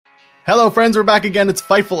Hello, friends. We're back again. It's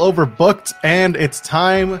Fightful Overbooked, and it's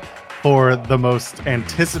time for the most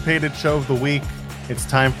anticipated show of the week. It's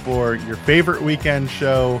time for your favorite weekend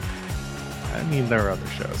show. I mean, there are other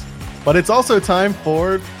shows, but it's also time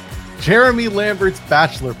for Jeremy Lambert's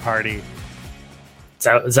bachelor party.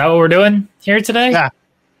 Is that what we're doing here today?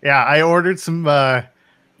 Yeah. I ordered some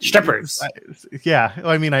strippers.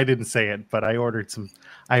 I mean, I didn't say it, but I ordered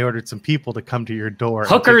some people to come to your door.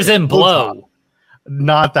 Hookers and blow.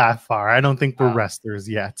 Not that far. I don't think we're wrestlers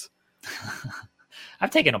yet.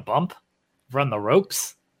 I've taken a bump, run the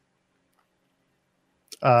ropes.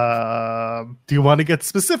 Do you want to get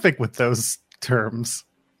specific with those terms?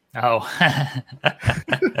 Oh, I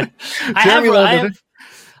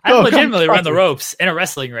legitimately run the ropes in a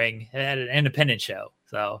wrestling ring at an independent show.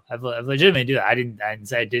 So I've legitimately do that. I didn't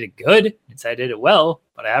say I did it good. I didn't say I did it well,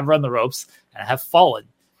 but I have run the ropes and I have fallen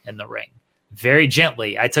in the ring very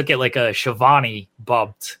gently. I took it like a Shivani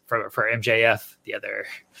bumped for MJF the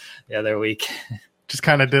other week. Just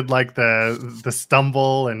kind of did like the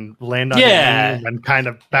stumble and land on your knee and then kind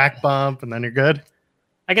of back bump and then you're good.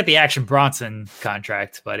 I got the Action Bronson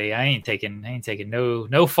contract, buddy. I ain't taking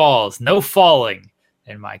no falls, no falling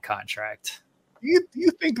in my contract.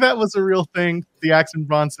 You think that was a real thing? The Action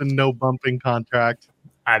Bronson no bumping contract?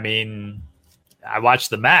 I mean, I watched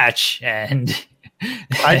the match and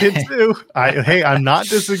I did too. I'm not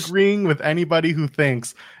disagreeing with anybody who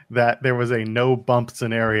thinks that there was a no bump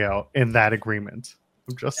scenario in that agreement.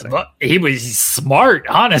 I'm just saying. He's smart,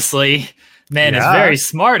 honestly. Man is very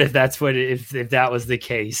smart if that's if that was the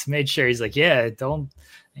case. Made sure he's like, ain't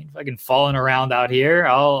fucking falling around out here.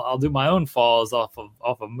 I'll do my own falls off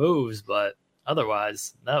of moves, but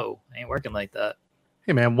otherwise, no, ain't working like that.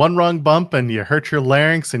 Hey man, one wrong bump and you hurt your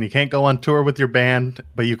larynx and you can't go on tour with your band,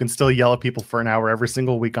 but you can still yell at people for an hour every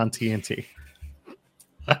single week on TNT.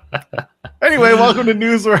 Anyway, welcome to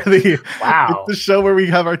Newsworthy. Wow. It's the show where we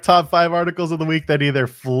have our top 5 articles of the week that either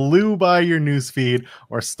flew by your newsfeed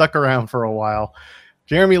or stuck around for a while.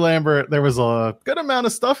 Jeremy Lambert, there was a good amount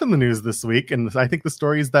of stuff in the news this week, and I think the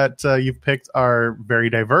stories that you've picked are very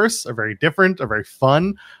diverse, are very different, are very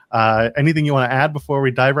fun. Anything you want to add before we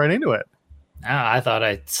dive right into it? I thought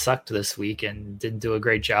I sucked this week and didn't do a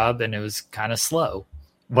great job, and it was kind of slow.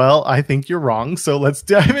 Well, I think you're wrong, so let's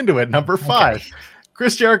dive into it. Number 5. Okay.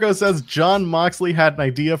 Chris Jericho says Jon Moxley had an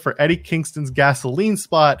idea for Eddie Kingston's gasoline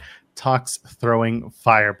spot, talks throwing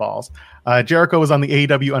fireballs. Jericho was on the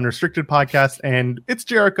AEW Unrestricted podcast, and it's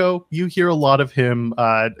Jericho. You hear a lot of him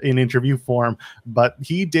in interview form, but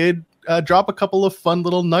he did drop a couple of fun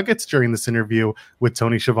little nuggets during this interview with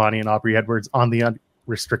Tony Schiavone and Aubrey Edwards on the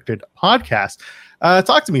Unrestricted podcast.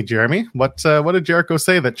 Talk to me, Jeremy. What did Jericho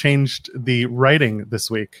say that changed the writing this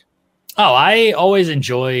week? Oh, I always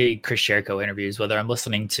enjoy Chris Jericho interviews, whether I'm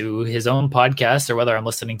listening to his own podcast or whether I'm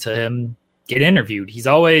listening to him get interviewed.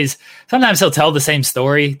 Sometimes he'll tell the same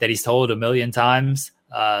story that he's told a million times.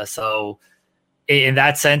 So in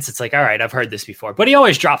that sense, it's like, all right, I've heard this before, but he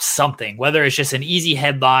always drops something, whether it's just an easy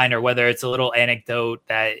headline or whether it's a little anecdote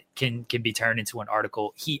that can be turned into an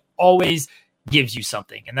article. He always gives you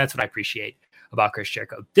something. And that's what I appreciate about Chris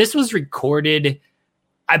Jericho. This was recorded,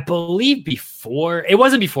 I believe it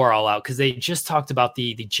wasn't before All Out, because they just talked about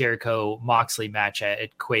the Jericho Moxley match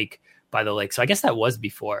at Quake by the Lake. So I guess that was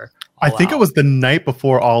before All Out. I think it was the night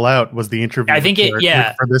before All Out was the interview. I think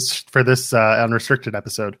for this Unrestricted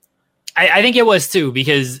episode. I think it was too,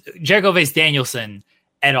 because Jericho faced Danielson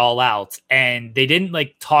at All Out, and they didn't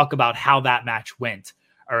talk about how that match went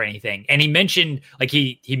or anything. And he mentioned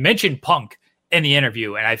he mentioned Punk in the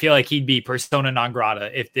interview, and I feel like he'd be persona non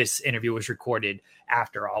grata if this interview was recorded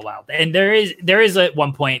after All Out. And there is at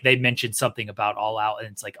one point they mentioned something about All Out, and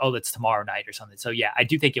it's like, oh, that's tomorrow night or something. So yeah, I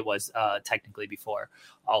do think it was technically before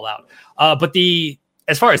All Out. But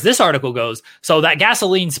as far as this article goes, so that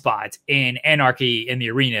gasoline spot in Anarchy in the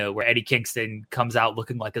Arena where Eddie Kingston comes out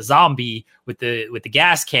looking like a zombie with the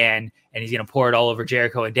gas can, and he's going to pour it all over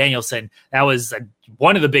Jericho and Danielson. That was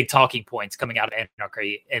one of the big talking points coming out of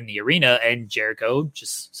Anarchy in the Arena. And Jericho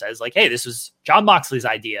just says hey, this was Jon Moxley's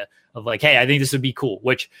idea of hey, I think this would be cool,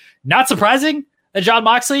 which not surprising that Jon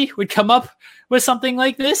Moxley would come up with something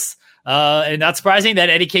like this. And not surprising that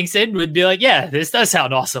Eddie Kingston would be like, yeah, this does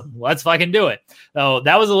sound awesome. Let's fucking do it. So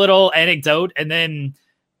that was a little anecdote. And then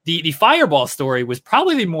the fireball story was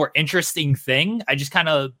probably the more interesting thing. I just kind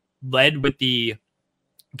of led with the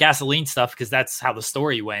gasoline stuff because that's how the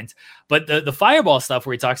story went. But the fireball stuff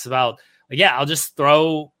where he talks about, I'll just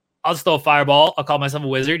throw a fireball. I'll call myself a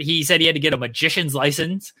wizard. He said he had to get a magician's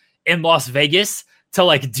license in Las Vegas to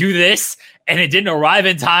like do this, and it didn't arrive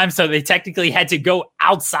in time, so they technically had to go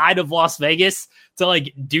outside of Las Vegas to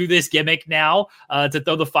like do this gimmick now, to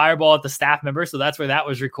throw the fireball at the staff member. So that's where that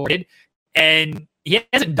was recorded. And he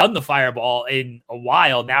hasn't done the fireball in a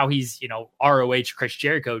while. Now he's, ROH Chris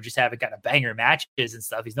Jericho, just having kind of banger matches and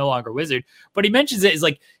stuff. He's no longer Wizard, but he mentions it as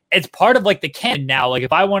like, it's part of like the canon now. Like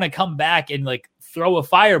if I want to come back and like throw a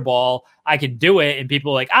fireball, I can do it. And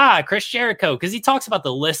people are like, Chris Jericho. Cause he talks about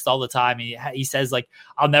the list all the time. He says like,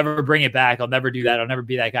 I'll never bring it back. I'll never do that. I'll never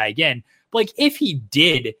be that guy again. But like, if he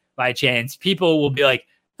did by chance, people will be like,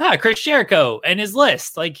 Chris Jericho and his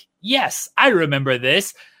list. Like, yes, I remember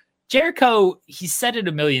this. Jericho, he said it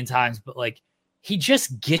a million times, but like he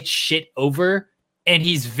just gets shit over, and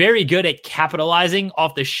he's very good at capitalizing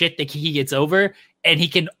off the shit that he gets over, and he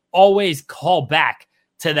can always call back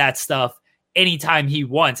to that stuff anytime he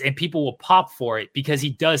wants, and people will pop for it because he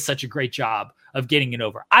does such a great job of getting it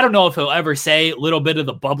over. I don't know if he'll ever say a little bit of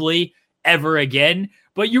the bubbly ever again,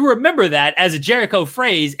 but you remember that as a Jericho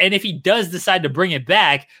phrase, and if he does decide to bring it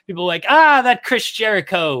back, people are like, that Chris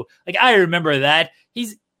Jericho, like I remember that.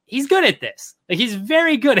 He's good at this. Like he's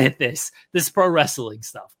very good at this pro wrestling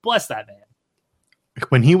stuff. Bless that man.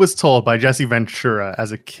 When he was told by Jesse Ventura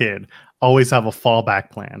as a kid, always have a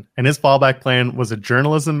fallback plan, and his fallback plan was a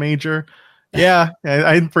journalism major. Yeah,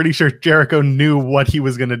 I'm pretty sure Jericho knew what he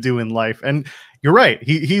was going to do in life. And you're right.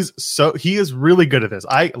 He is really good at this.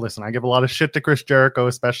 I give a lot of shit to Chris Jericho,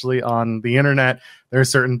 especially on the internet. There are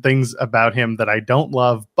certain things about him that I don't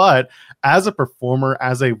love, but as a performer,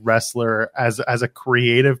 as a wrestler, as a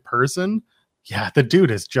creative person, yeah, the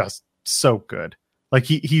dude is just so good. Like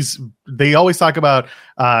they always talk about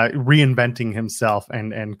reinventing himself,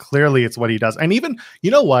 and clearly it's what he does. And even,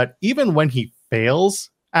 even when he fails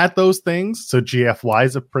at those things, so GFY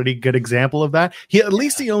is a pretty good example of that. He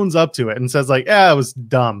owns up to it and says like, it was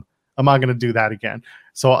dumb. I'm not going to do that again.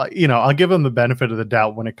 So, I'll give him the benefit of the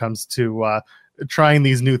doubt when it comes to trying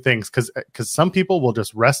these new things, because some people will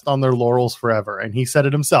just rest on their laurels forever. And he said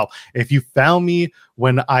it himself. If you found me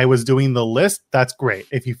when I was doing the list, that's great.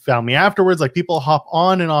 If you found me afterwards, like people hop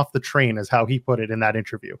on and off the train, is how he put it in that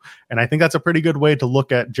interview. And I think that's a pretty good way to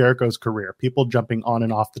look at Jericho's career. People jumping on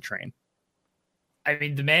and off the train. I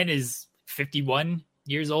mean, the man is 51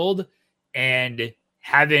 years old and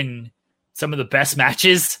having some of the best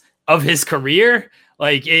matches of his career.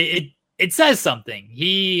 Like it says something.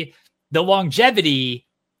 The longevity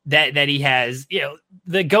that he has,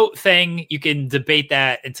 the GOAT thing, you can debate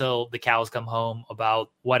that until the cows come home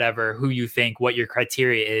about whatever, who you think, what your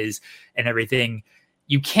criteria is and everything.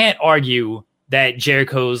 You can't argue that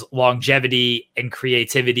Jericho's longevity and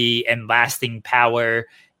creativity and lasting power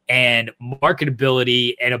and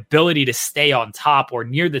marketability and ability to stay on top or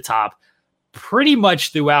near the top pretty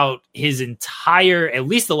much throughout his entire, at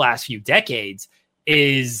least the last few decades,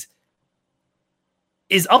 is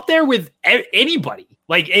up there with anybody.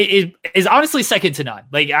 Like it is honestly second to none.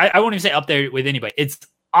 Like I won't even say up there with anybody. It's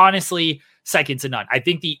honestly second to none. I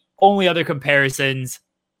think the only other comparisons,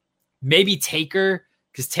 maybe Taker,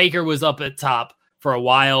 because Taker was up at top for a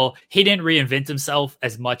while. He didn't reinvent himself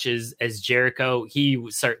as much as Jericho. He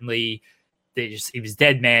was certainly he was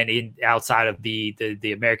dead man outside of the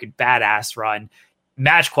American Badass run.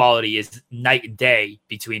 Match quality is night and day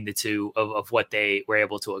between the two of what they were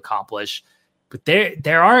able to accomplish. But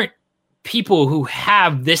there aren't people who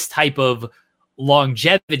have this type of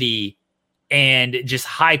longevity and just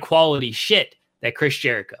high quality shit that Chris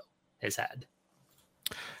Jericho has had.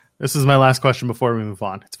 This is my last question before we move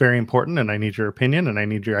on. It's very important, and I need your opinion, and I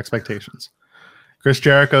need your expectations. Chris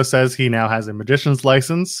Jericho says he now has a magician's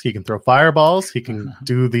license. He can throw fireballs. He can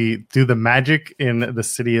do the magic in the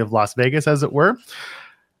city of Las Vegas, as it were.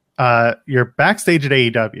 You're backstage at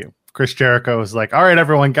AEW. Chris Jericho is like, all right,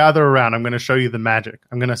 everyone, gather around. I'm going to show you the magic.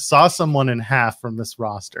 I'm going to saw someone in half from this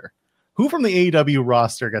roster. Who from the AEW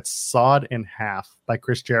roster gets sawed in half by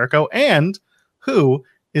Chris Jericho? And who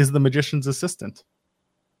is the magician's assistant?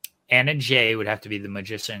 Anna Jay would have to be the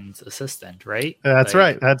magician's assistant, right? That's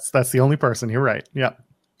right. That's the only person. You're right. Yeah.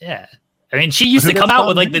 Yeah. I mean, she used to come out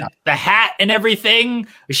with like the hat and everything.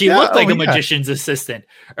 She looked like a magician's assistant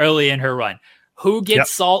early in her run. Who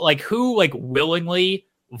gets salt? Like who willingly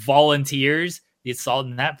volunteers to get salt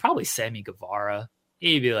in that? Probably Sammy Guevara.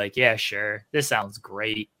 He'd be like, yeah, sure. This sounds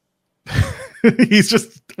great. He's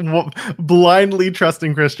just blindly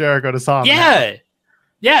trusting Chris Jericho to saw him. Yeah.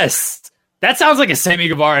 Yes. That sounds like a Sammy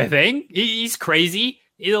Guevara thing. He's crazy.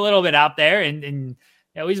 He's a little bit out there, and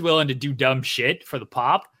he's willing to do dumb shit for the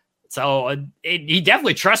pop. So he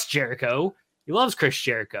definitely trusts Jericho. He loves Chris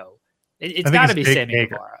Jericho. It's got to be Sammy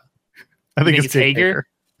Guevara. I think it's Hager.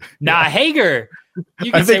 Nah, Hager.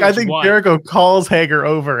 You I can say think I what you think want. Jericho calls Hager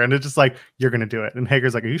over and it's just like, you're gonna do it. And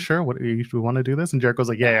Hager's like, are you sure? What do we want to do this? And Jericho's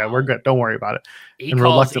like, yeah, we're good. Don't worry about it. He And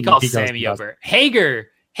calls reluctantly he goes Sammy over.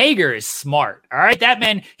 Hager is smart. All right. That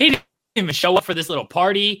man, he didn't even show up for this little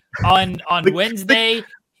party on Wednesday.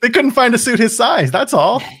 They couldn't find a suit his size. That's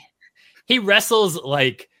all. He wrestles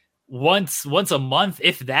like once a month,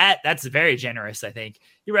 if that. That's very generous, I think.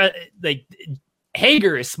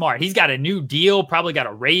 Hager is smart. He's got a new deal, probably got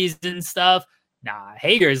a raise and stuff. Nah,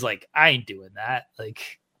 Hager is like, I ain't doing that.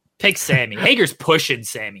 Like, pick Sammy. Hager's pushing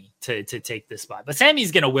Sammy to take this spot, but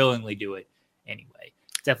Sammy's gonna willingly do it anyway.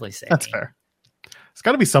 Definitely Sammy. That's fair. It's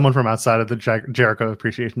got to be someone from outside of the Jericho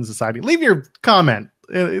Appreciation Society. Leave your comment.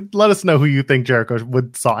 Let us know who you think Jericho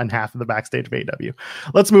would saw in half of the backstage of AEW.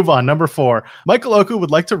 Let's move on. Number 4. Michael Oku would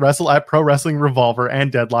like to wrestle at Pro Wrestling Revolver and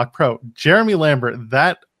Deadlock Pro. Jeremy Lambert,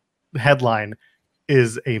 that headline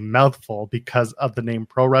is a mouthful because of the name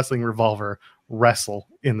Pro Wrestling Revolver wrestle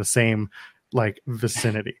in the same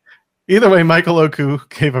vicinity. Either way, Michael Oku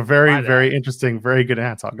gave a very interesting, very good,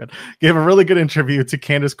 it's all good. Gave a really good interview to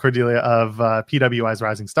Candice Cordelia of PWI's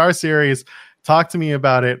Rising Star series. Talk to me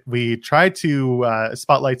about it. We tried to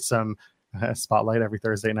spotlight every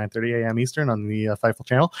Thursday at 9:30 a.m. Eastern on the Fightful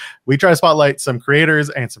channel. We try to spotlight some creators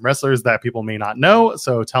and some wrestlers that people may not know.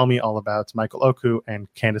 So tell me all about Michael Oku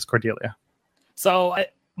and Candice Cordelia. So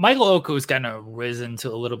Michael Oku has kind of risen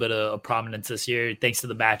to a little bit of prominence this year thanks to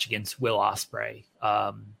the match against Will Ospreay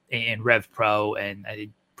in Rev Pro, and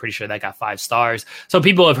I'm pretty sure that got 5 stars. So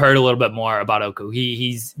people have heard a little bit more about Oku.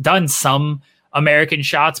 He's done some American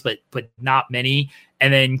shots, but not many.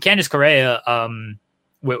 And then Candice Correa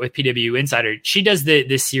with PW Insider, she does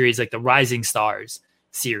this series, like the Rising Stars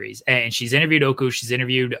series, and she's interviewed Oku. She's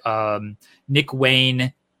interviewed Nick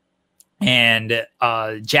Wayne and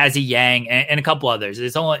Jazzy Yang and a couple others.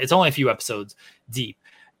 It's only a few episodes deep,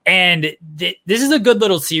 and this is a good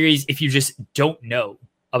little series if you just don't know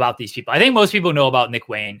about these people. I think most people know about Nick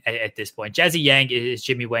Wayne at this point. Jazzy Yang is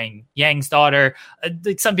Jimmy Wayne Yang's daughter.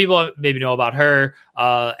 Some people maybe know about her.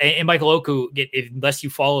 And Michael Oku, unless you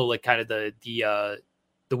follow like kind of the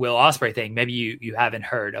Will Ospreay thing, maybe you haven't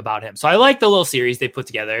heard about him. So I like the little series they put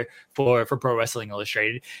together for Pro Wrestling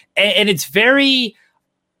Illustrated, and it's very.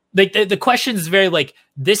 Like the question is very like,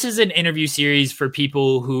 this is an interview series for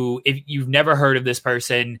people who, if you've never heard of this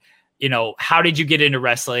person, how did you get into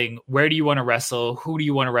wrestling? Where do you want to wrestle? Who do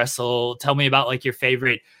you want to wrestle? Tell me about like your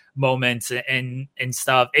favorite moments and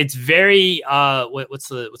stuff. It's very what's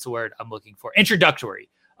the word I'm looking for? Introductory.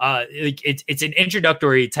 It's an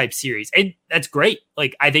introductory type series, and that's great.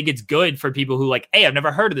 Like, I think it's good for people who like, hey, I've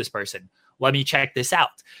never heard of this person. Let me check this out.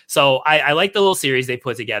 So I like the little series they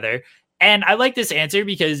put together. And I like this answer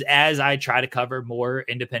because as I try to cover more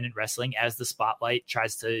independent wrestling, as the spotlight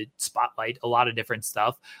tries to spotlight a lot of different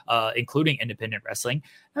stuff, including independent wrestling,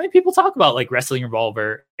 I mean, people talk about like Wrestling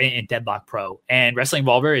Revolver and Deadlock Pro. And Wrestling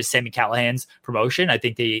Revolver is Sami Callihan's promotion. I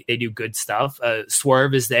think they do good stuff.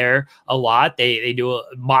 Swerve is there a lot. They do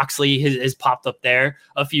Moxley has popped up there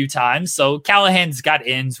a few times. So Callahan's got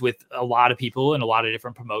ins with a lot of people in a lot of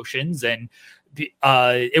different promotions. And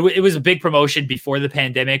it was a big promotion before the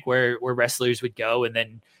pandemic where wrestlers would go, and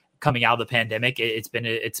then coming out of the pandemic, it's been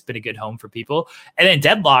a good home for people. And then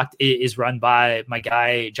Deadlocked is run by my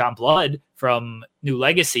guy John Blood from New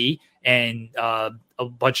Legacy, and a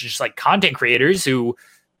bunch of just like content creators who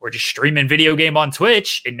were just streaming video game on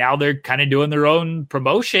Twitch, and now they're kind of doing their own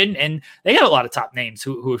promotion, and they got a lot of top names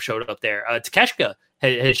who have showed up there. Takeshka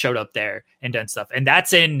has showed up there and done stuff, and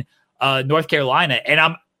that's in North Carolina. And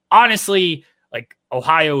I'm honestly, like,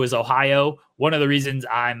 Ohio is Ohio. One of the reasons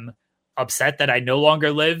I'm upset that I no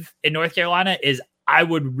longer live in North Carolina is I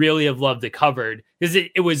would really have loved to covered, because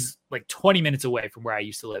it was like 20 minutes away from where I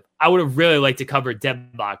used to live. I would have really liked to cover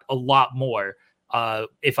Deadlock a lot more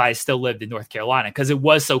if I still lived in North Carolina, because it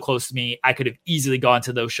was so close to me. I could have easily gone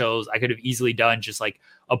to those shows. I could have easily done just like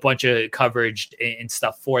a bunch of coverage and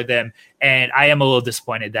stuff for them. And I am a little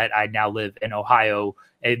disappointed that I now live in Ohio,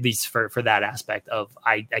 at least for that aspect of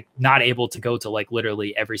I not able to go to like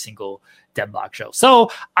literally every single Deadlock show.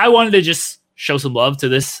 So I wanted to just show some love to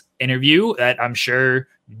this interview that I'm sure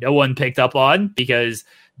no one picked up on, because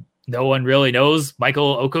no one really knows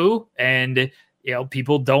Michael Oku, and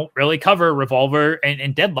people don't really cover Revolver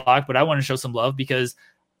and Deadlock, but I want to show some love because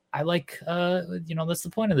I like that's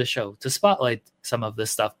the point of the show, to spotlight some of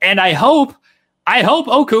this stuff. And I hope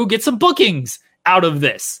Oku gets some bookings out of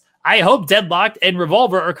this. I hope Deadlocked and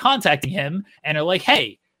Revolver are contacting him and are like,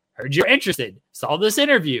 hey, heard you're interested. Saw this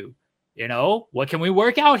interview. What can we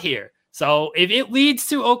work out here? So if it leads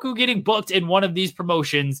to Oku getting booked in one of these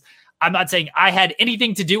promotions, I'm not saying I had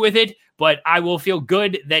anything to do with it, but I will feel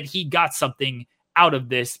good that he got something out of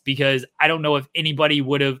this, because I don't know if anybody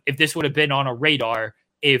if this would have been on a radar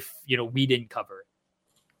if, we didn't cover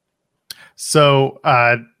it. So,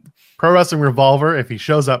 Pro Wrestling Revolver, if he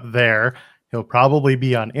shows up there, he'll probably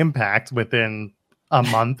be on Impact within a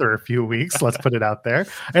month or a few weeks. Let's put it out there.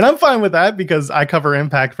 And I'm fine with that because I cover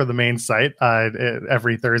Impact for the main site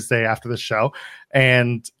every Thursday after the show.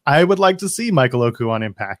 And I would like to see Michael Oku on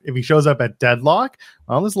Impact. If he shows up at Deadlock,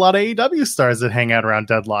 well, there's a lot of AEW stars that hang out around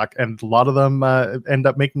Deadlock, and a lot of them end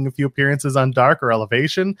up making a few appearances on Dark or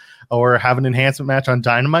Elevation, or have an enhancement match on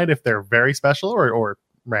Dynamite if they're very special, or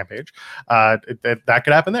Rampage. That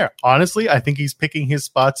could happen there. Honestly, I think he's picking his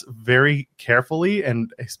spots very carefully,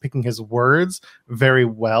 and he's picking his words very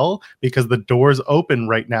well, because the door's open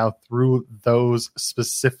right now through those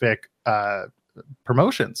specific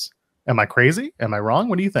promotions. Am I crazy? Am I wrong?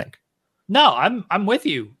 What do you think? No, I'm with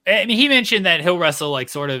you. I mean, he mentioned that he'll wrestle like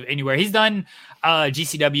sort of anywhere. He's done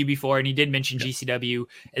GCW before, and he did mention GCW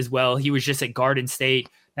as well. He was just at Garden State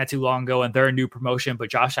not too long ago, and they're a new promotion, but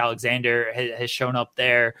Josh Alexander has shown up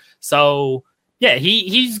there. So yeah,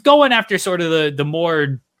 he's going after sort of the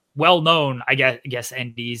more well-known, I guess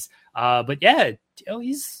indies. But yeah,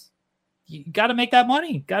 you got to make that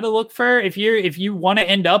money. Got to look for, if you want to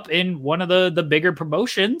end up in one of the bigger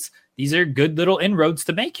promotions, these are good little inroads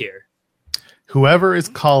to make here. Whoever is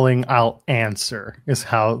calling, I'll answer, is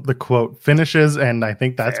how the quote finishes, and I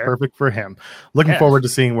think that's perfect for him. Looking forward to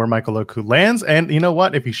seeing where Michael Oku lands, and you know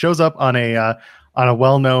what? If he shows up on a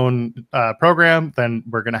well-known program, then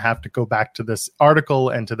we're going to have to go back to this article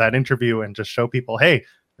and to that interview and just show people, hey,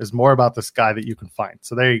 there's more about this guy that you can find.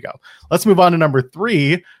 So there you go. Let's move on to number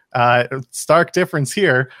 3. Stark difference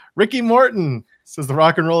here. Ricky Morton says the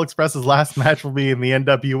Rock and Roll Express's last match will be in the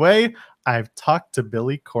NWA. I've talked to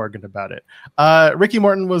Billy Corgan about it. Ricky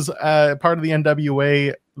Morton was part of the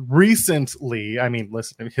NWA recently. I mean,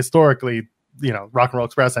 listen, historically, Rock and Roll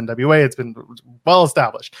Express, NWA, it's been well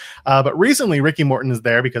established. But recently, Ricky Morton is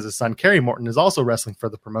there because his son, Kerry Morton, is also wrestling for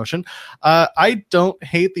the promotion. I don't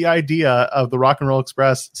hate the idea of the Rock and Roll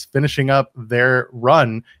Express finishing up their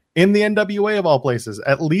run in the NWA of all places.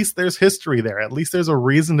 At least there's history there. At least there's a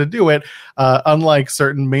reason to do it, unlike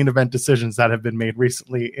certain main event decisions that have been made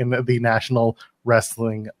recently in the National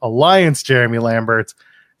Wrestling Alliance. Jeremy Lambert,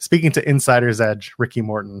 speaking to Insider's Edge, Ricky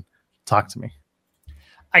Morton, talk to me.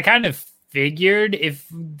 I kind of figured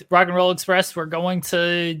if Rock and Roll Express were going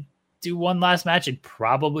to do one last match, it'd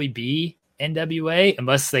probably be NWA,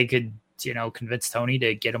 unless they could, convince Tony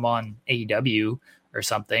to get him on AEW or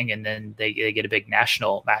something, and then they get a big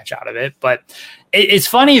national match out of it. But it's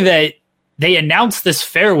funny that they announced this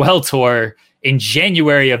farewell tour in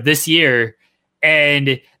January of this year, and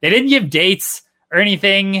they didn't give dates or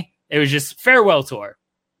anything. It was just farewell tour.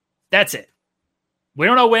 That's it. We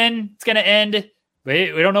don't know when it's going to end.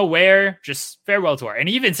 We don't know where, just farewell tour. And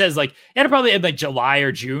he even says it'll probably end July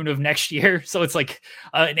or June of next year. So it's an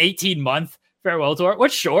 18-month farewell tour,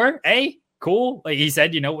 which sure, hey, cool. Like he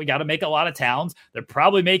said, we got to make a lot of towns. They're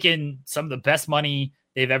probably making some of the best money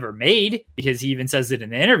they've ever made, because he even says it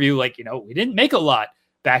in the interview, we didn't make a lot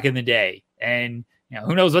back in the day. And,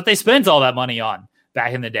 who knows what they spent all that money on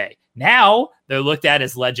back in the day. Now they're looked at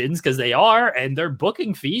as legends because they are, and their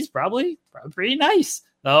booking fees probably pretty nice.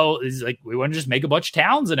 So it's we want to just make a bunch of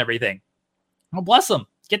towns and everything. Well, bless them.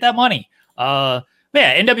 Get that money. Yeah,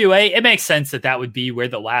 NWA, it makes sense that would be where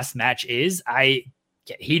the last match is.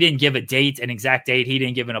 He didn't give a date, an exact date. He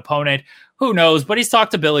didn't give an opponent. Who knows? But he's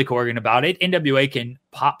talked to Billy Corgan about it. NWA can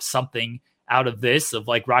pop something out of this, of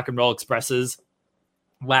Rock and Roll Express's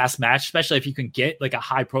last match, especially if you can get a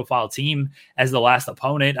high profile team as the last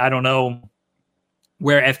opponent. I don't know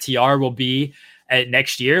where FTR will be at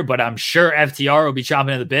next year, but I'm sure FTR will be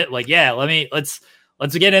chomping at the bit.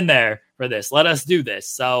 Let's get in there for this. Let us do this.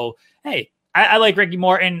 So, hey, I like Ricky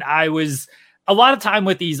Morton. I was a lot of time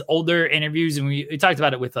with these older interviews, and we talked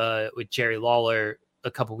about it with Jerry Lawler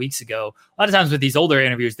a couple weeks ago. A lot of times with these older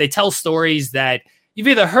interviews, they tell stories that you've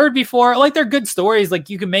either heard before, or they're good stories.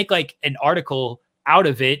 You can make an article out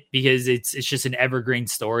of it because it's just an evergreen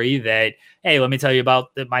story that, hey, let me tell you about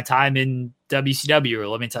my time in WCW, or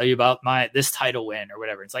let me tell you about this title win or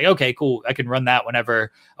whatever. It's okay, cool. I can run that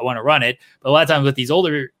whenever I want to run it. But a lot of times with these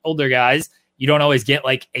older guys, you don't always get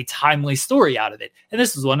a timely story out of it. And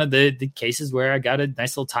this was one of the cases where I got a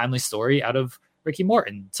nice little timely story out of Ricky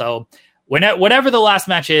Morton. So whatever the last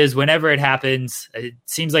match is, whenever it happens, it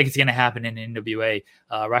seems like it's going to happen in NWA,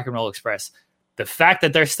 Rock and Roll Express. The fact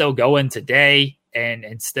that they're still going today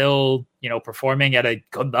and still, performing at a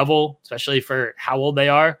good level, especially for how old they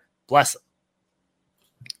are, bless them.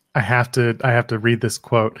 I have to read this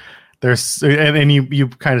quote. and you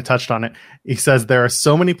kind of touched on it. He says there are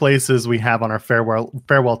so many places we have on our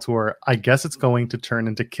farewell tour. I guess it's going to turn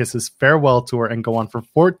into Kiss's farewell tour and go on for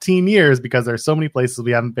 14 years because there are so many places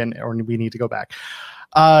we haven't been or we need to go back.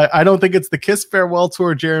 I don't think it's the Kiss farewell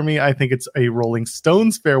tour, Jeremy. I think it's a Rolling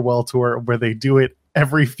Stones farewell tour where they do it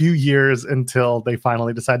every few years until they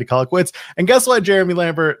finally decide to call it quits. And guess what, Jeremy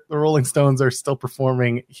Lambert? The Rolling Stones are still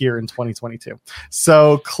performing here in 2022.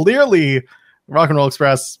 So clearly, Rock and Roll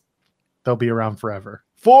Express, they'll be around forever.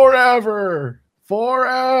 Forever.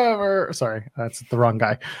 Sorry, that's the wrong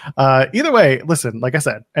guy. Either way, listen, like I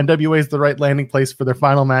said, NWA is the right landing place for their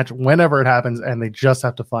final match whenever it happens, and they just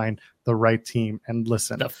have to find the right team. And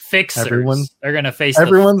listen, the Fixers. They're going to face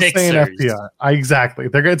everyone's the saying Fixers. FTR. Exactly.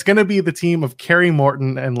 It's going to be the team of Kerry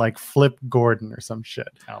Morton and like Flip Gordon or some shit.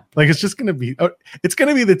 Oh, like it's just going to be. It's going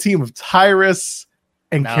to be the team of Tyrus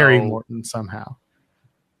and Kerry Morton somehow.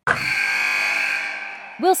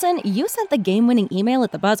 Wilson, you sent the game-winning email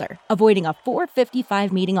at the buzzer, avoiding a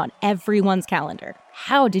 4:55 meeting on everyone's calendar.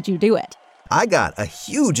 How did you do it? I got a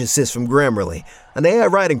huge assist from Grammarly, an AI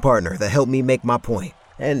writing partner that helped me make my point.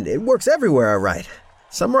 And it works everywhere I write.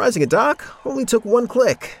 Summarizing a doc only took one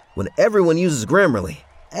click. When everyone uses Grammarly,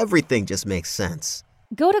 everything just makes sense.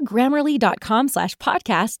 Go to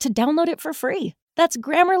Grammarly.com/podcast to download it for free. That's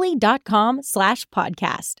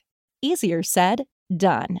Grammarly.com/podcast. Easier said,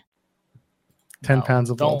 done. 10 pounds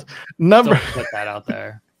of gold. Don't put that out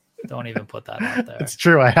there. Don't even put that out there. It's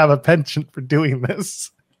true. I have a penchant for doing this.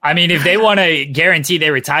 I mean, if they want to guarantee they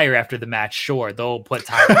retire after the match, sure, they'll put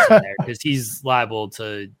Tyrus in there because he's liable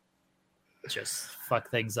to just fuck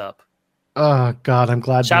things up. Oh, God, I'm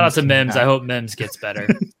glad. Shout out to Mims. I hope Mims gets better.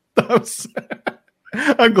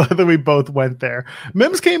 I'm glad that we both went there.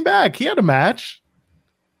 Mims came back. He had a match.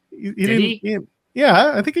 Did he?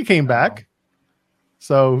 Yeah, I think he came back.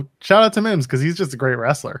 So shout out to Mims because he's just a great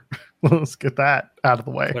wrestler. Let's get that out of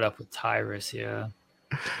the way. Put up with Tyrus, yeah.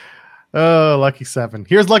 Oh, lucky 7.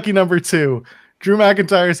 Here's lucky number 2. Drew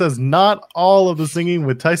McIntyre says not all of the singing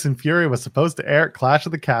with Tyson Fury was supposed to air at Clash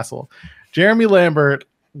of the Castle. Jeremy Lambert,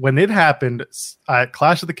 when it happened at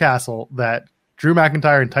Clash of the Castle, that Drew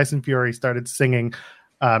McIntyre and Tyson Fury started singing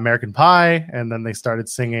American Pie, and then they started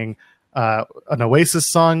singing an Oasis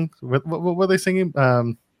song. What were they singing?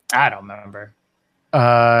 I don't remember.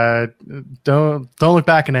 Don't look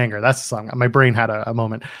back in anger. That's the song. My brain had a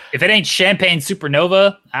moment. If it ain't Champagne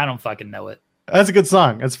Supernova, I don't fucking know it. That's a good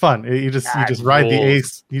song. It's fun. You just ride the A.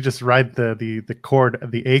 You just ride the chord,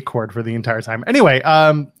 the A chord for the entire time. Anyway,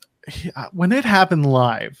 when it happened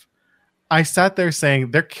live, I sat there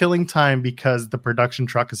saying they're killing time because the production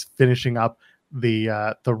truck is finishing up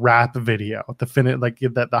the rap video,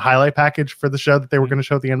 the highlight package for the show that they were going to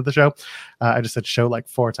show at the end of the show. I just said show like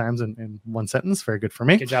 4 times in one sentence. Very good for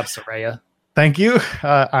me. Good job, Soraya. Thank you.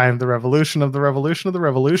 I am the revolution of the revolution of the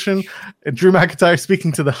revolution. Drew McIntyre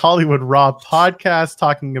speaking to the Hollywood Raw podcast,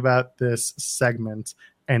 talking about this segment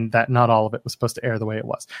and that not all of it was supposed to air the way it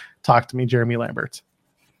was. Talk to me, Jeremy Lambert.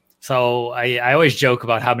 So I always joke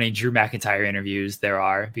about how many Drew McIntyre interviews there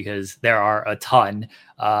are because there are a ton.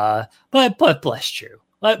 But bless Drew.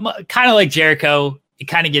 Kind of like Jericho, it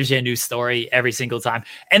kind of gives you a new story every single time.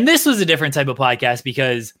 And this was a different type of podcast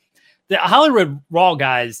because the Hollywood Raw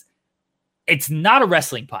guys, it's not a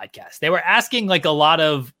wrestling podcast. They were asking like a lot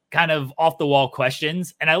of kind of off the wall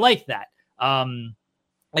questions, and I like that.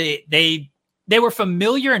 They were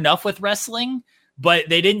familiar enough with wrestling, but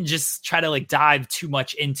they didn't just try to like dive too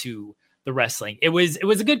much into the wrestling. It was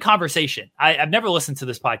a good conversation. I've never listened to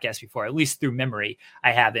this podcast before, at least through memory.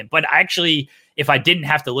 I haven't, but actually, if I didn't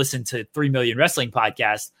have to listen to 3 million wrestling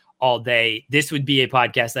podcasts all day, this would be a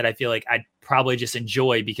podcast that I feel like I'd probably just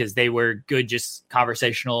enjoy because they were good, just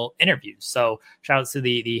conversational interviews. So shout out to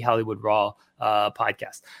the Hollywood Raw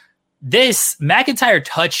podcast. This McIntyre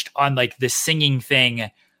touched on like the singing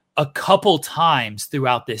thing a couple times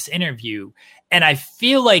throughout this interview. And I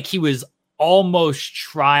feel like he was almost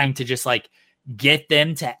trying to just like get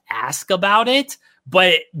them to ask about it.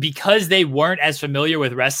 But because they weren't as familiar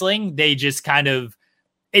with wrestling, they just kind of,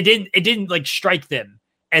 it didn't like strike them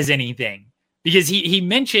as anything. Because he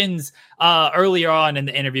mentions earlier on in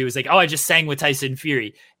the interview, was like, oh, I just sang with Tyson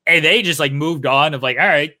Fury. And they just like moved on of like, all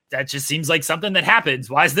right, that just seems like something that happens.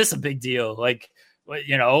 Why is this a big deal? Like,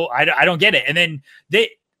 you know, I don't get it. And then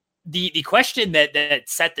the question that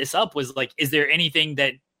set this up was like, is there anything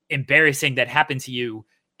that embarrassing that happened to you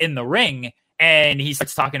in the ring? And he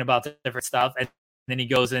starts talking about different stuff. And then he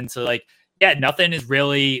goes into like, yeah, nothing is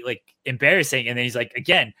really like embarrassing. And then he's like,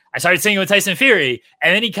 again, I started singing with Tyson Fury.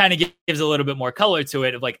 And then he kind of gives a little bit more color to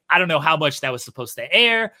it of like, I don't know how much that was supposed to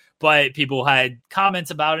air, but people had comments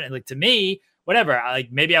about it. And like, to me, whatever.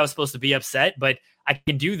 Maybe I was supposed to be upset, but I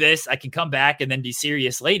can do this. I can come back and then be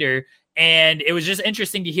serious later. And it was just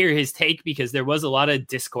interesting to hear his take, because there was a lot of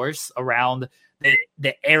discourse around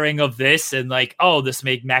the airing of this, and this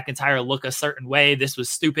made McIntyre look a certain way. This was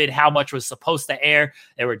stupid. How much was supposed to air?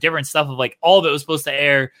 There were different stuff of all of it was supposed to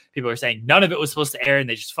air. People were saying none of it was supposed to air, and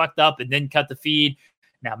they just fucked up and didn't cut the feed.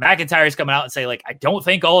 Now McIntyre's coming out and say I don't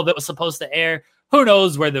think all of it was supposed to air. Who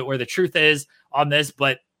knows where the truth is on this?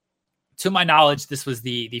 But to my knowledge, this was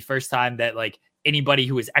the first time that anybody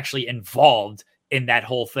who was actually involved in that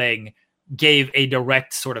whole thing gave a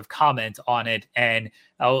direct sort of comment on it. And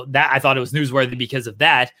that I thought it was newsworthy because of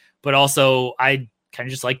that, but also I kind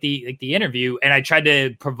of just like the interview. And I tried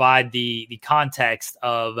to provide the context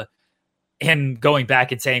of him going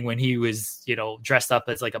back and saying when he was, dressed up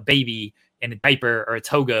as a baby in a diaper or a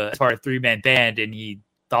toga as part of a 3-man band. And he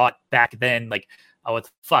thought back then, oh, what the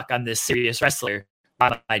fuck, I'm this serious wrestler. Why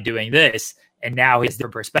am I doing this? And now he has the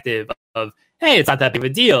perspective of, hey, it's not that big of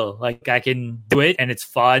a deal. I can do it and it's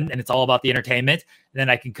fun and it's all about the entertainment. And then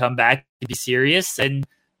I can come back and be serious, and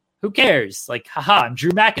who cares? Haha, I'm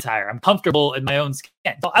Drew McIntyre. I'm comfortable in my own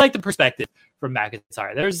skin. So I like the perspective from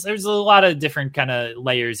McIntyre. There's a lot of different kind of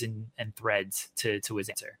layers and threads to his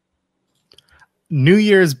answer. New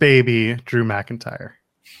Year's baby, Drew McIntyre.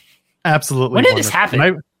 Absolutely. When did this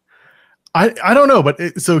happen? I don't know, but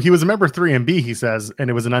so he was a member 3MB, he says, and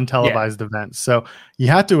it was an untelevised event. So you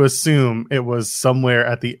had to assume it was somewhere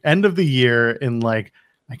at the end of the year in I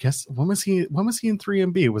guess, when was he in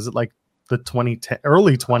 3MB? Was it the 2010,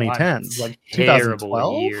 early 2010s,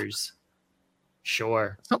 2012 years?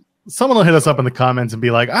 Sure. Someone will hit us up in the comments and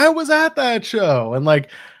be like, I was at that show. And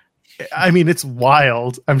it's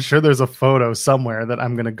wild. I'm sure there's a photo somewhere that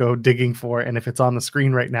I'm going to go digging for. And if it's on the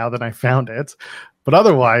screen right now, then I found it. But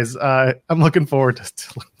otherwise, I'm looking forward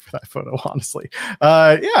to looking for that photo, honestly.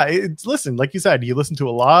 Listen, like you said, you listen to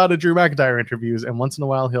a lot of Drew McIntyre interviews, and once in a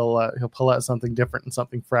while he'll pull out something different and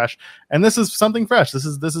something fresh. And this is something fresh. This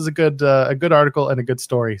is a good article and a good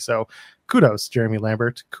story. So kudos, Jeremy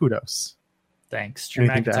Lambert. Kudos. Thanks. Drew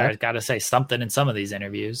McIntyre's got to say something in some of these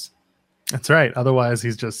interviews. That's right. Otherwise,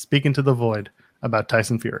 he's just speaking to the void about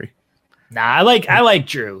Tyson Fury. Nah, I like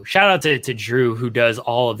Drew. Shout out to Drew, who does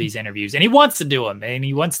all of these interviews, and he wants to do them, and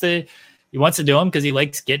he wants to do them because he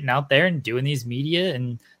likes getting out there and doing these media,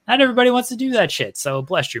 and not everybody wants to do that shit. So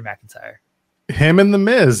bless Drew McIntyre. Him and The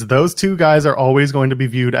Miz, those two guys are always going to be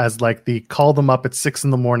viewed as the call them up at 6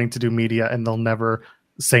 a.m. to do media, and they'll never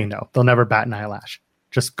say no. They'll never bat an eyelash.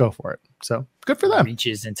 Just go for it. So good for them.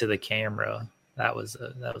 Reaches into the camera. That was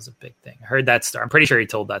a big thing. I heard that story. I'm pretty sure he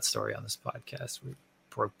told that story on this podcast. We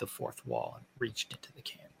broke the fourth wall and reached into the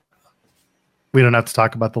camera. We don't have to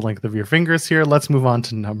talk about the length of your fingers here. Let's move on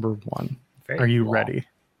to number 1. Are you ready?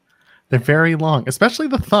 They're very long, especially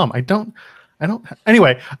the thumb. I don't.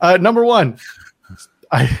 Anyway, number 1.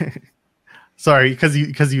 Sorry, because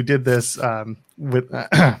you did this with.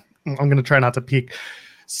 I'm going to try not to peek.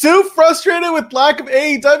 Sue frustrated with lack of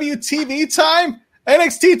AEW TV time.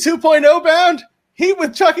 NXT 2.0 bound. Heat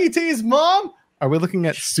with Chuck E. T's mom. Are we looking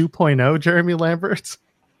at 2.0, Jeremy Lambert?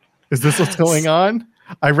 Is this what's going on?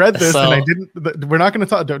 I read this and I didn't. We're not going to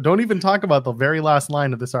talk. Don't even talk about the very last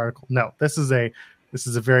line of this article. No, this is a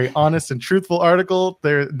very honest and truthful article.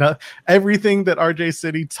 Everything that RJ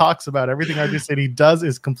City talks about, everything RJ City does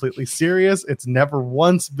is completely serious. It's never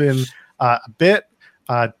once been a bit.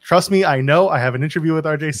 Trust me, I know. I have an interview with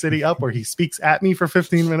RJ City up where he speaks at me for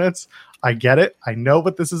 15 minutes. I get it. I know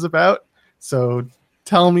what this is about. So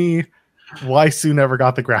tell me why Sue never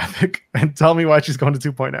got the graphic, and tell me why she's going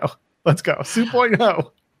to 2.0. Let's go.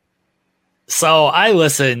 2.0. So I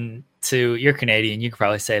listen to, you're Canadian. You can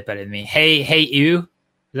probably say it better than me. Hey, you. Is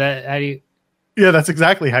that how do you? Yeah, that's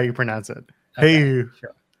exactly how you pronounce it. Okay, hey, you.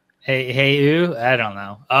 Sure. Hey, you. I don't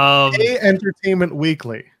know. Hey, Entertainment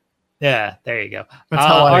Weekly. Yeah, there you go. That's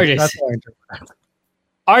how I interpret it.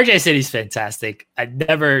 RJ City's fantastic. I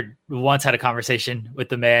never once had a conversation with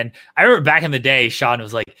the man. I remember back in the day, Sean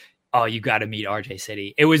was like, "Oh, you got to meet RJ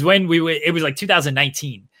City." It was when it was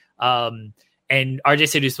 2019. And RJ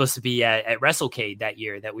City was supposed to be at WrestleCade that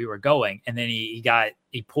year that we were going. And then he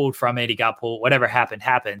pulled from it. He got pulled, whatever happened,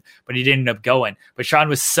 but he didn't end up going. But Sean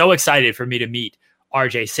was so excited for me to meet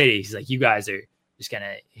RJ City. He's like, you guys are just going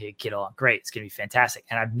to get along great. It's going to be fantastic.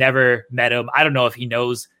 And I've never met him. I don't know if he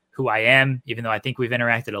knows who I am, even though I think we've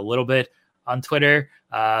interacted a little bit on Twitter.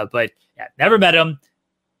 But yeah, never met him.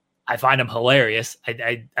 I find him hilarious.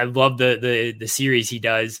 I love the series he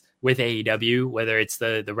does with AEW, whether it's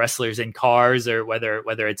the wrestlers in cars or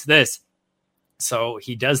whether it's this. So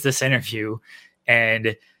he does this interview,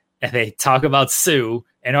 and and they talk about Sue,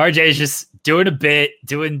 and RJ is just doing a bit,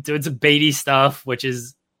 doing some baity stuff, which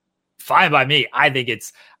is fine by me. I think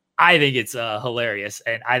it's hilarious,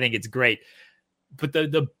 and I think it's great. But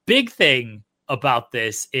the big thing about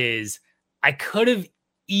this is I could have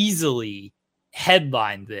easily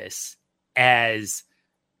headlined this as,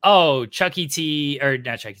 oh, Trent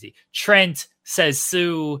says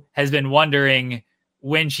Sue has been wondering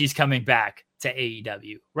when she's coming back to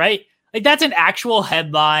AEW, right? Like, that's an actual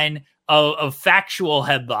headline, a factual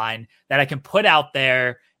headline that I can put out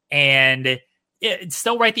there and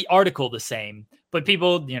still write the article the same. But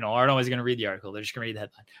people, aren't always going to read the article. They're just going to read the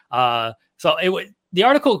headline. So the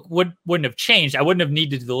article wouldn't have changed. I wouldn't have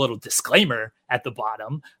needed the little disclaimer at the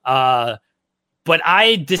bottom. But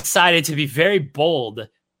I decided to be very bold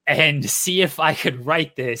and see if I could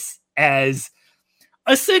write this as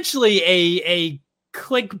essentially a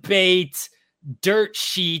clickbait dirt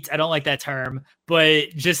sheet. I don't like that term, but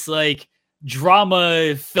just like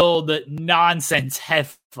drama-filled nonsense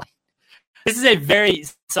headline. This is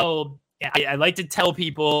I like to tell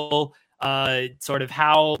people sort of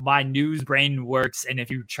how my news brain works, and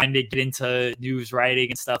if you're trying to get into news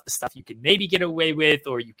writing and stuff, the stuff you can maybe get away with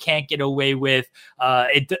or you can't get away with.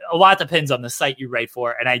 A lot depends on the site you write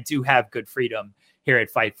for, and I do have good freedom here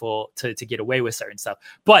at Fightful to get away with certain stuff.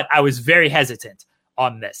 But I was very hesitant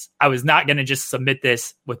on this. I was not going to just submit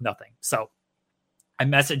this with nothing. So I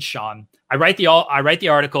messaged Sean. I write the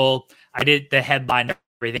article. I did the headline,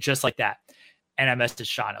 everything just like that. And I messaged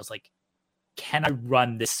Sean. I was like, can I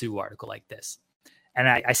run this Sue article like this? And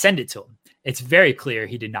I send it to him. It's very clear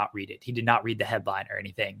he did not read it. He did not read the headline or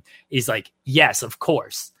anything. He's like, yes, of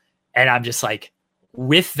course. And I'm just like,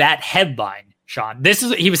 with that headline, Sean,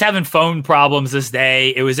 he was having phone problems this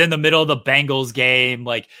day. It was in the middle of the Bengals game.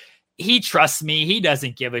 Like, he trusts me. He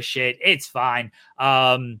doesn't give a shit. It's fine.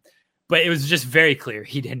 But it was just very clear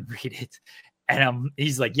he didn't read it. And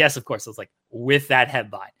he's like, yes, of course. I was like, with that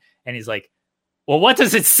headline. And he's like, well, what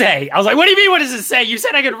does it say? I was like, what do you mean, what does it say? You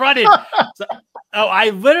said I could run it. I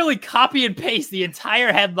literally copy and paste the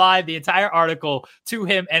entire headline, the entire article to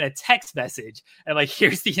him and a text message. And like,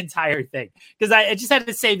 here's the entire thing. Because I just had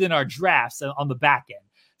it saved in our drafts on the back end.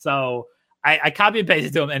 So I copy and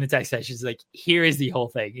pasted to him in a text message. He's like, here is the whole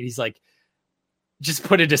thing. And he's like, just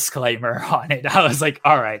put a disclaimer on it. I was like,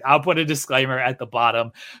 all right, I'll put a disclaimer at the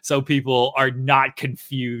bottom so people are not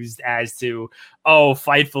confused as to, oh,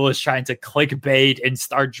 Fightful is trying to clickbait and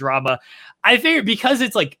start drama. I figured because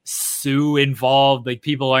it's like Sue involved, like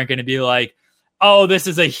people aren't going to be like, oh, this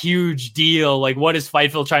is a huge deal. Like, what is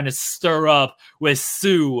Fightful trying to stir up with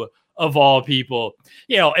Sue of all people?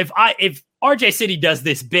 If RJ City does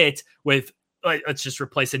this bit with, let's just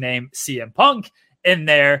replace the name CM Punk in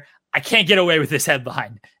there, I can't get away with this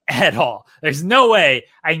headline at all. There's no way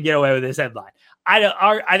I can get away with this headline.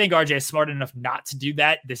 I think RJ is smart enough not to do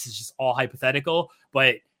that. This is just all hypothetical.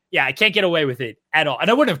 But yeah, I can't get away with it at all. And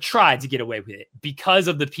I wouldn't have tried to get away with it because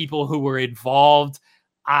of the people who were involved.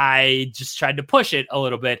 I just tried to push it a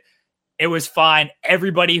little bit. It was fine.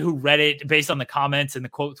 Everybody who read it, based on the comments and the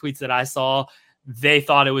quote tweets that I saw, they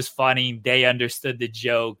thought it was funny. They understood the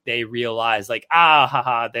joke. They realized like,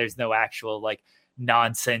 there's no actual like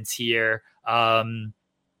nonsense here. Even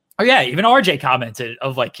RJ commented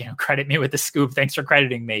of like, credit me with the scoop, thanks for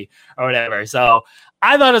crediting me or whatever. So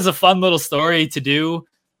I thought it was a fun little story to do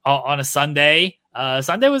on a Sunday.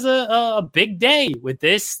 Sunday was a big day with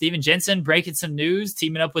this. Steven Jensen breaking some news,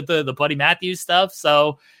 teaming up with the Buddy Matthews stuff.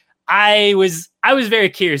 So I was very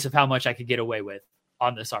curious of how much I could get away with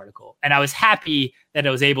on this article, and I was happy that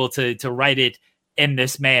I was able to write it in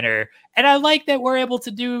this manner. And I like that we're able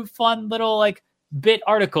to do fun little like bit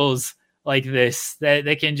articles like this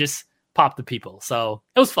that can just pop the people. So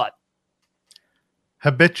it was fun.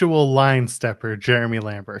 Habitual line stepper Jeremy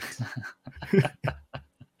Lambert.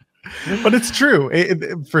 But it's true.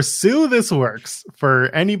 For Sue, this works.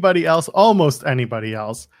 For anybody else, almost anybody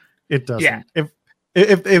else, it doesn't. Yeah.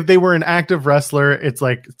 If they were an active wrestler, it's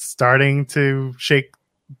like starting to shake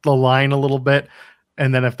the line a little bit.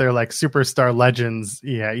 And then if they're like superstar legends,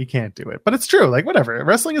 yeah, you can't do it. But it's true. Like, whatever.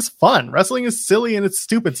 Wrestling is fun. Wrestling is silly and it's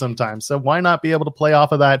stupid sometimes. So why not be able to play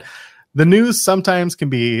off of that? The news sometimes can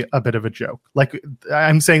be a bit of a joke. Like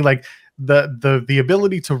I'm saying, like the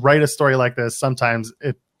ability to write a story like this, sometimes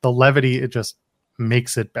the levity, it just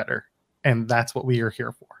makes it better. And that's what we are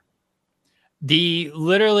here for.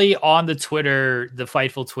 Literally on the Twitter, the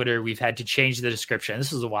Fightful Twitter, we've had to change the description.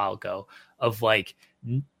 This was a while ago of like,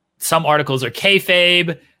 some articles are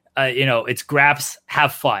kayfabe, it's graps,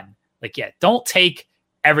 have fun. Like, yeah, don't take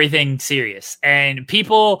everything serious. And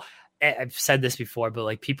people, I've said this before, but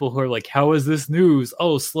like people who are like, how is this news?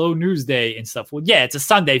 Oh, slow news day and stuff. Well, yeah, it's a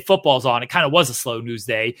Sunday, football's on. It kind of was a slow news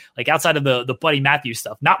day. Like outside of the Buddy Matthews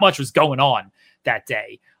stuff, not much was going on that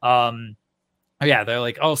day. Yeah, they're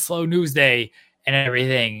like, oh, slow news day and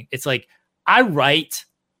everything. It's like, I write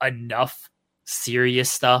enough serious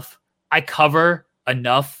stuff. I cover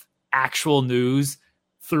enough actual news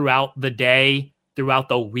throughout the day, throughout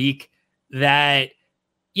the week that,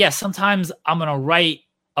 yeah, sometimes I'm going to write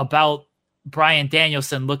about Bryan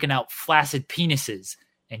Danielson looking out flaccid penises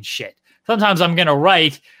and shit. Sometimes I'm going to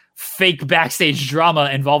write fake backstage drama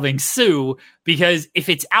involving Sue, because if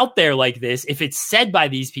it's out there like this, if it's said by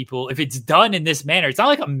these people, if it's done in this manner, it's not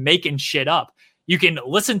like I'm making shit up. You can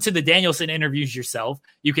listen to the Danielson interviews yourself.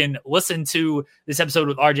 You can listen to this episode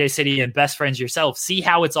with RJ City and Best Friends yourself, see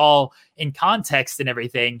how it's all in context and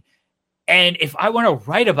everything. And if I want to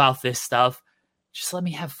write about this stuff, just let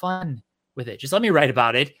me have fun with it. Just let me write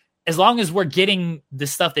about it, as long as we're getting the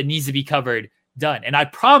stuff that needs to be covered done. And I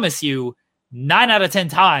promise you, 9 out of 10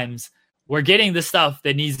 times, we're getting the stuff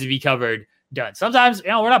that needs to be covered done. Sometimes,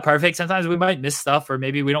 we're not perfect. Sometimes we might miss stuff, or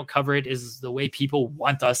maybe we don't cover it as the way people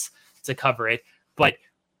want us to cover it. But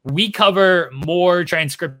we cover more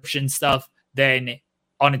transcription stuff than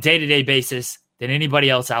on a day-to-day basis than anybody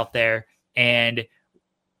else out there. And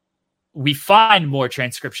we find more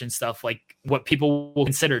transcription stuff, like what people will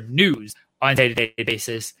consider news, on a day-to-day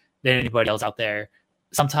basis than anybody else out there.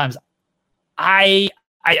 Sometimes I've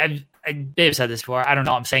said this before. I don't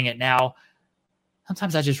know. I'm saying it now.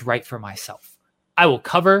 Sometimes I just write for myself. I will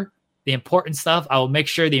cover the important stuff. I will make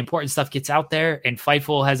sure the important stuff gets out there, and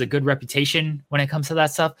Fightful has a good reputation when it comes to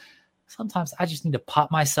that stuff. Sometimes I just need to pop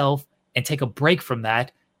myself and take a break from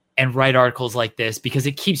that and write articles like this, because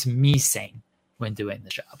it keeps me sane when doing the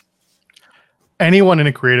job. Anyone in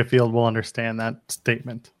a creative field will understand that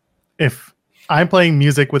statement. If I'm playing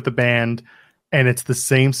music with the band and it's the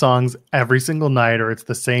same songs every single night, or it's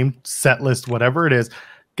the same set list, whatever it is,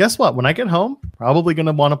 guess what? When I get home, probably going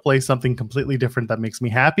to want to play something completely different that makes me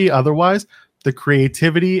happy. Otherwise, the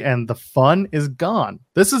creativity and the fun is gone.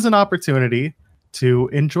 This is an opportunity to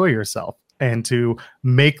enjoy yourself and to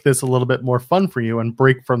make this a little bit more fun for you and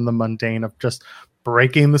break from the mundane of just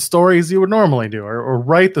breaking the stories you would normally do, or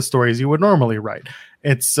write the stories you would normally write.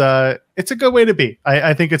 It's a good way to be.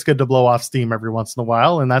 I think it's good to blow off steam every once in a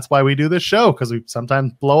while, and that's why we do this show, because we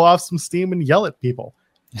sometimes blow off some steam and yell at people.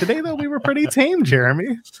 Today, though, we were pretty tame,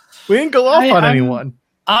 Jeremy. We didn't go off on anyone.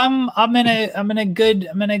 I'm in a good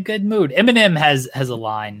mood. Eminem has a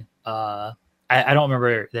line. I don't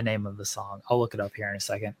remember the name of the song. I'll look it up here in a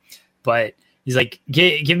second. But he's like,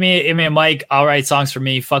 give me a mic. I'll write songs for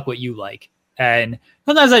me. Fuck what you like. And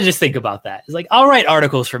sometimes I just think about that. It's like, I'll write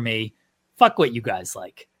articles for me. Fuck what you guys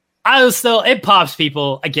like. It pops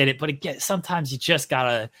people. I get it. But sometimes you just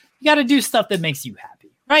gotta do stuff that makes you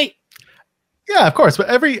happy, right? Yeah, of course. But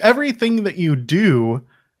everything that you do,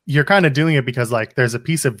 you're kind of doing it because like there's a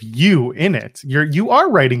piece of you in it. You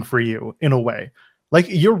are writing for you in a way. Like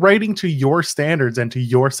you're writing to your standards and to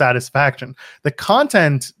your satisfaction. The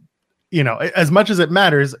content, as much as it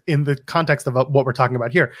matters in the context of what we're talking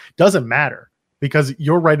about here, doesn't matter, because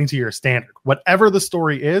you're writing to your standard. Whatever the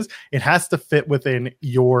story is, it has to fit within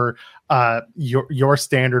your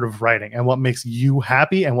standard of writing and what makes you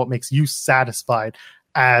happy and what makes you satisfied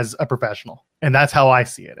as a professional. And that's how I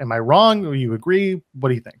see it. Am I wrong? Or you agree? What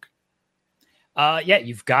do you think? Yeah,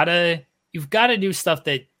 you've gotta do stuff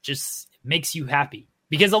that just makes you happy,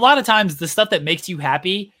 because a lot of times the stuff that makes you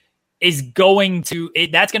happy is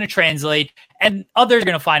that's going to translate, and others are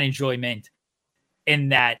going to find enjoyment in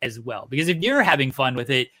that as well. Because if you're having fun with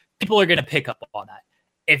it, people are going to pick up on that.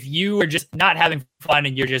 If you are just not having fun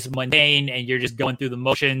and you're just mundane and you're just going through the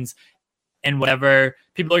motions and whatever,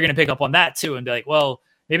 people are going to pick up on that too and be like, well,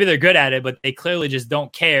 maybe they're good at it, but they clearly just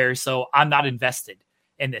don't care. So I'm not invested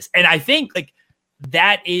in this. And I think like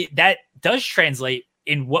that does translate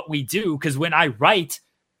in what we do. Because when I write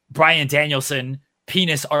Bryan Danielson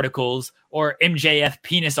penis articles or MJF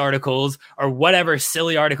penis articles or whatever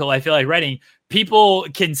silly article I feel like writing, people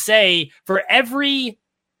can say, for every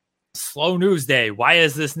slow news day, why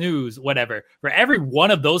is this news, whatever, for every one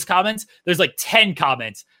of those comments, there's like 10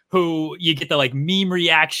 comments who you get the like meme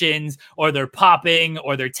reactions, or they're popping,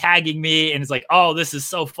 or they're tagging me, and it's like, oh, this is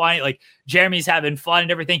so funny, like Jeremy's having fun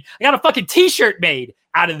and everything. I got a fucking t-shirt made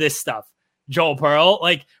out of this stuff, Joel Pearl.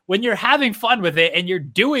 Like when you're having fun with it and you're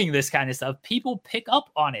doing this kind of stuff, people pick up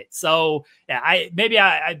on it. So yeah, maybe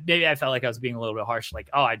I felt like I was being a little bit harsh, like,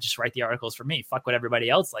 oh, I just write the articles for me, fuck what everybody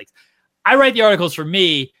else likes. I write the articles for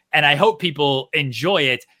me, and I hope people enjoy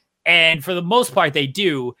it. And for the most part, they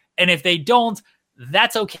do. And if they don't,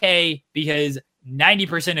 that's okay, because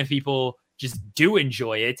 90% of people just do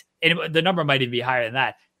enjoy it. And the number might even be higher than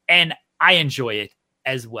that. And I enjoy it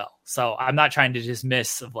as well. So I'm not trying to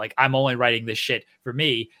dismiss of like, I'm only writing this shit for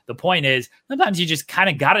me. The point is sometimes you just kind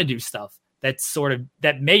of got to do stuff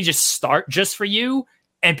that may just start just for you,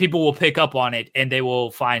 and people will pick up on it and they will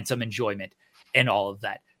find some enjoyment in all of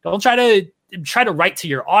that. Don't try to write to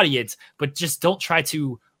your audience, but just don't try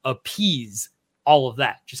to appease all of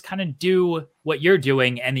that. Just kind of do what you're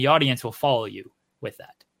doing and the audience will follow you with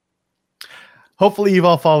that. Hopefully you've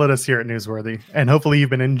all followed us here at Newsworthy, and hopefully you've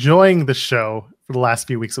been enjoying the show for the last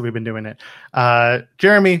few weeks that we've been doing it.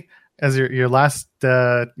 Jeremy, as your last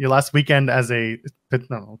weekend as a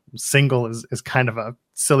single is kind of a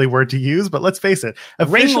silly word to use, but let's face it,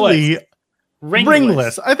 officially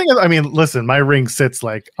ringless. I mean, listen, my ring sits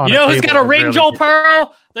like on. You know who's got a ring, Joel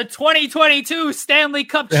Pearl? The 2022 Stanley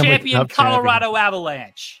Cup champion Colorado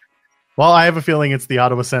Avalanche. Well, I have a feeling it's the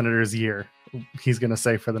Ottawa Senators' year. He's going to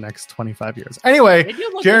say for the next 25 years. Anyway,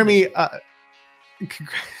 Jeremy,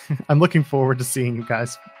 I'm looking forward to seeing you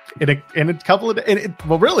guys in a couple of days.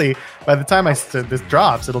 Well, really, by the time this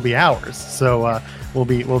drops, it'll be hours. So we'll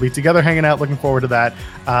be together hanging out. Looking forward to that.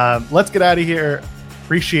 Let's get out of here.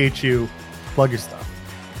 Appreciate you. Plug your stuff.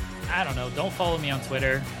 I don't know. Don't follow me on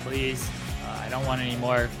Twitter, please. I don't want any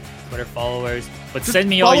more Twitter followers. But just send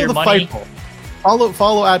me all your money. Fightful.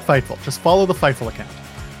 Follow at Fightful. Just follow the Fightful account.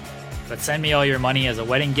 But send me all your money as a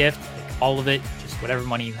wedding gift, like all of it, just whatever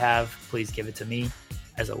money you have, please give it to me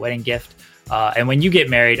as a wedding gift. And when you get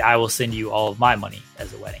married, I will send you all of my money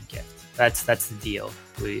as a wedding gift. That's the deal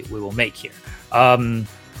we will make here. Fightful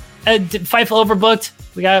overbooked.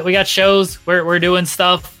 We got shows. We're doing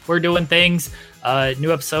stuff. We're doing things.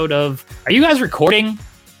 New episode of. Are you guys recording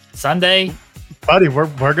Sunday? Buddy, we're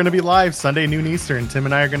going to be live Sunday noon Eastern. Tim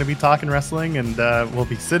and I are going to be talking wrestling, and we'll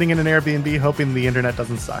be sitting in an Airbnb hoping the internet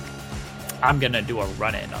doesn't suck. I'm going to do a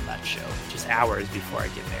run-in on that show just hours before I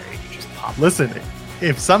get married. Just pop. Listen,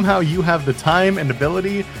 if somehow you have the time and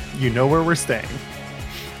ability, you know where we're staying.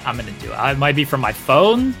 I'm going to do it. I might be from my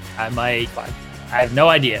phone. I have no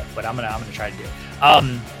idea, but I'm going to try to do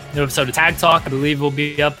it. New episode of Tag Talk, I believe, will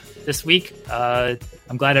be up this week.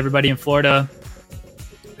 I'm glad everybody in Florida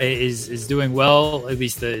is doing well. At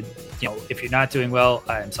least if you're not doing well,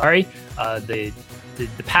 I'm sorry.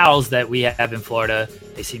 The pals that we have in Florida,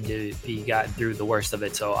 they seem to be gotten through the worst of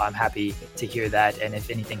it. So I'm happy to hear that. And if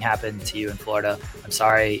anything happened to you in Florida, I'm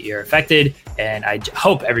sorry you're affected. And I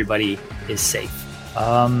hope everybody is safe.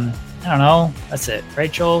 I don't know. That's it.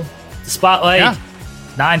 Rachel, the Spotlight. Yeah.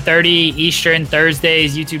 9:30 Eastern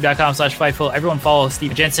Thursdays, youtube.com/Fightful. Everyone follow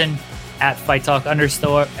Steve Jensen at FightTalk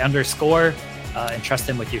 _, and trust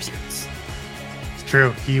him with your secrets. It's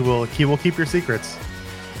true. He will keep your secrets.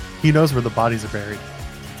 He knows where the bodies are buried.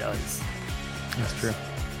 He does. That's true.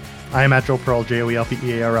 I am at Joel Pearl,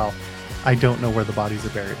 JoelPearl. I don't know where the bodies are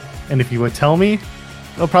buried. And if you would tell me,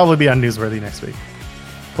 it'll probably be on Newsworthy next week.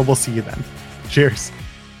 But we'll see you then. Cheers.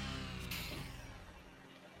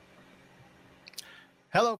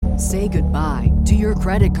 Hello. Say goodbye to your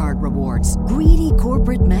credit card rewards. Greedy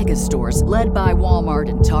corporate mega stores, led by Walmart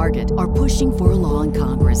and Target, are pushing for a law in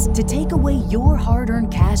Congress to take away your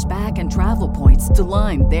hard-earned cash back and travel points to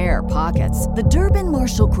line their pockets. The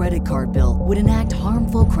Durbin-Marshall credit card bill would enact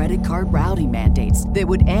harmful credit card routing mandates that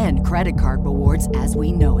would end credit card rewards as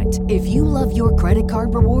we know it. If you love your credit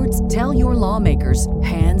card rewards, tell your lawmakers,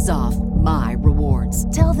 hands off my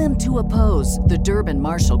rewards. Tell them to oppose the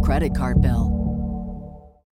Durbin-Marshall credit card bill.